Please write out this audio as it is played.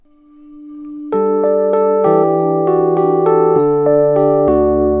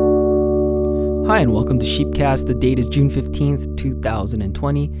and welcome to Sheepcast. The date is June 15th,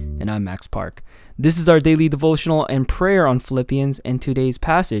 2020, and I'm Max Park. This is our daily devotional and prayer on Philippians, and today's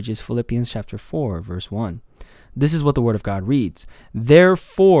passage is Philippians chapter 4, verse 1. This is what the Word of God reads.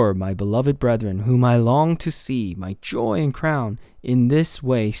 Therefore, my beloved brethren, whom I long to see, my joy and crown, in this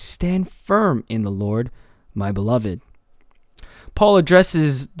way stand firm in the Lord, my beloved. Paul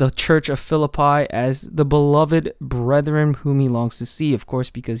addresses the church of Philippi as the beloved brethren whom he longs to see. Of course,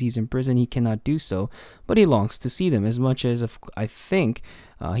 because he's in prison, he cannot do so, but he longs to see them as much as I think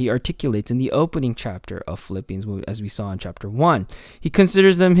he articulates in the opening chapter of Philippians, as we saw in chapter 1. He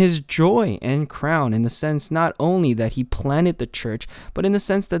considers them his joy and crown in the sense not only that he planted the church, but in the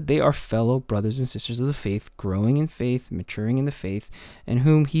sense that they are fellow brothers and sisters of the faith, growing in faith, maturing in the faith, and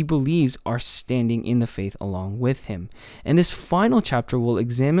whom he believes are standing in the faith along with him. And this final chapter will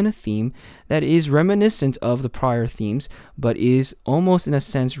examine a theme that is reminiscent of the prior themes, but is almost in a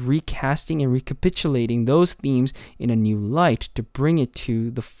sense recasting and recapitulating those themes in a new light to bring it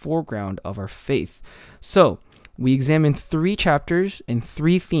to the foreground of our faith. So, we examine 3 chapters and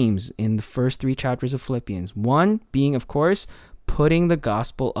 3 themes in the first 3 chapters of Philippians. One being, of course, putting the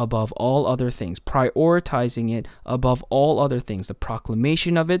gospel above all other things, prioritizing it above all other things, the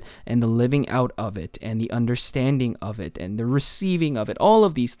proclamation of it and the living out of it and the understanding of it and the receiving of it. All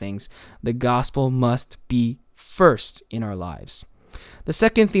of these things, the gospel must be first in our lives. The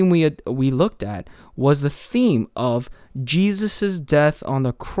second theme we looked at was the theme of Jesus' death on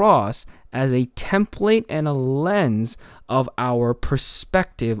the cross as a template and a lens of our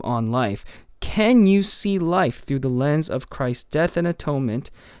perspective on life. Can you see life through the lens of Christ's death and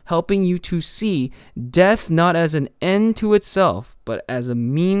atonement, helping you to see death not as an end to itself, but as a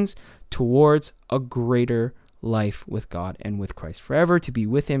means towards a greater life with God and with Christ forever, to be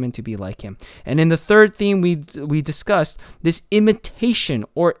with him and to be like him. And in the third theme, we discussed this imitation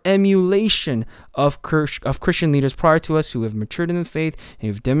or emulation of Christian leaders prior to us who have matured in the faith and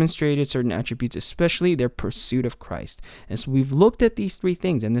who've demonstrated certain attributes, especially their pursuit of Christ. And so we've looked at these 3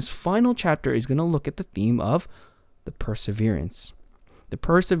 things, and this final chapter is going to look at the theme of the perseverance. The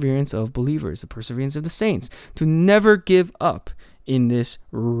perseverance of believers, the perseverance of the saints, to never give up in this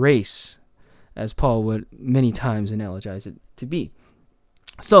race, as Paul would many times analogize it to be.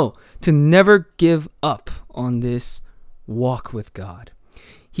 So, to never give up on this walk with God.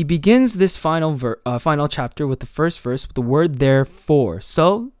 He begins this final chapter with the first verse with the word therefore.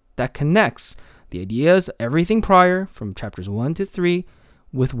 So, that connects the ideas, everything prior from chapters 1 to 3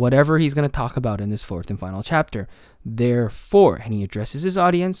 with whatever he's going to talk about in this fourth and final chapter. Therefore, and he addresses his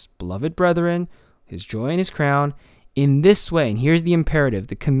audience, beloved brethren, his joy and his crown, in this way, and here's the imperative,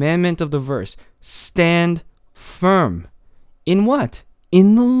 the commandment of the verse, stand firm. In what?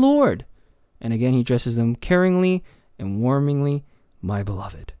 In the Lord. And again, he addresses them caringly and warmingly, my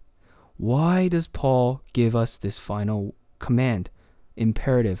beloved. Why does Paul give us this final command,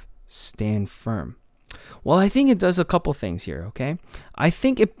 imperative, stand firm? Well, I think it does a couple things here, okay? I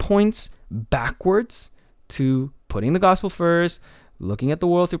think it points backwards to putting the gospel first, looking at the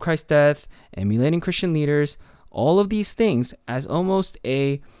world through Christ's death, emulating Christian leaders, all of these things as almost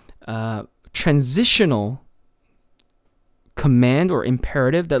a transitional command or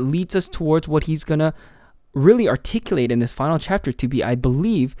imperative that leads us towards what he's going to really articulate in this final chapter to be, I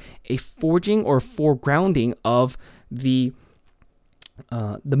believe, a forging or foregrounding of the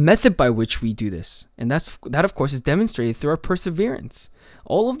method by which we do this. And that, of course, is demonstrated through our perseverance.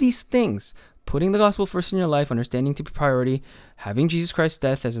 All of these things, putting the gospel first in your life, understanding to be priority, having Jesus Christ's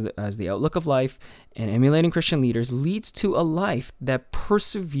death as the outlook of life, and emulating Christian leaders leads to a life that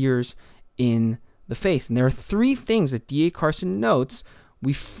perseveres in the faith. And there are 3 things that D.A. Carson notes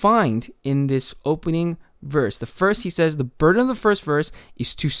we find in this opening verse. The first, he says, the burden of the first verse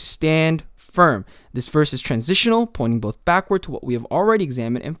is to stand firm. This verse is transitional, pointing both backward to what we have already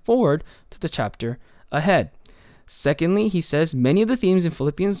examined and forward to the chapter ahead. Secondly, he says many of the themes in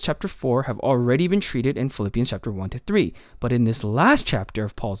Philippians chapter 4 have already been treated in Philippians chapter 1 to 3. But in this last chapter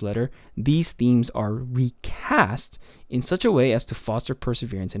of Paul's letter, these themes are recast in such a way as to foster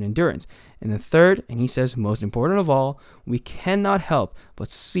perseverance and endurance. And the third, and he says most important of all, we cannot help but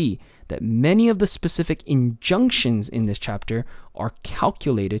see that many of the specific injunctions in this chapter are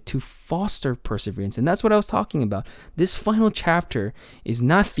calculated to foster perseverance. And that's what I was talking about. This final chapter is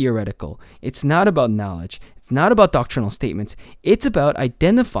not theoretical. It's not about knowledge. It's not about doctrinal statements. It's about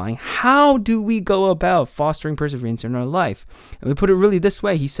identifying how do we go about fostering perseverance in our life. And we put it really this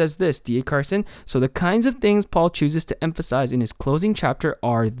way. He says this, D.A. Carson, so the kinds of things Paul chooses to emphasize in his closing chapter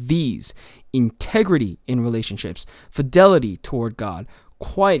are these: integrity in relationships, fidelity toward God,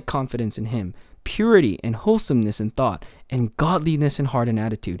 quiet confidence in him, purity and wholesomeness in thought, and godliness in heart and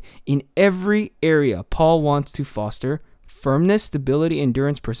attitude. In every area, Paul wants to foster firmness, stability,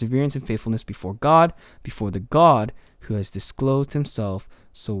 endurance, perseverance, and faithfulness before God, before the God who has disclosed himself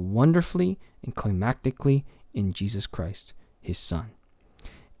so wonderfully and climactically in Jesus Christ, his Son.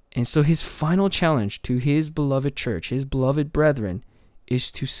 And so his final challenge to his beloved church, his beloved brethren, is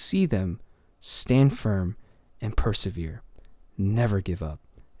to see them stand firm and persevere. Never give up.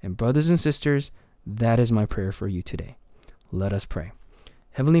 And brothers and sisters, that is my prayer for you today. Let us pray.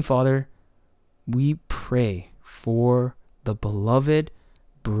 Heavenly Father, we pray for the beloved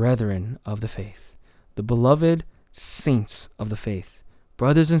brethren of the faith, the beloved saints of the faith,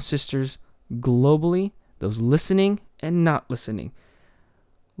 brothers and sisters globally, those listening and not listening.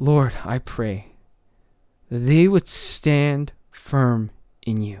 Lord, I pray that they would stand firm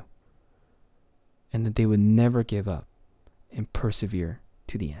in you and that they would never give up and persevere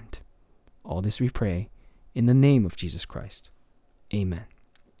to the end. All this we pray in the name of Jesus Christ. Amen.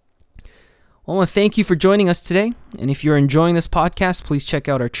 I want to thank you for joining us today. And if you're enjoying this podcast, please check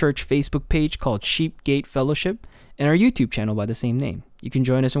out our church Facebook page called Sheepgate Fellowship and our YouTube channel by the same name. You can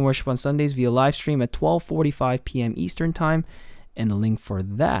join us in worship on Sundays via live stream at 12:45 p.m. Eastern Time, and the link for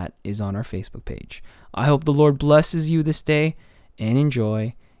that is on our Facebook page. I hope the Lord blesses you this day, and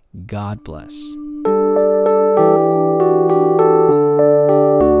enjoy. God bless.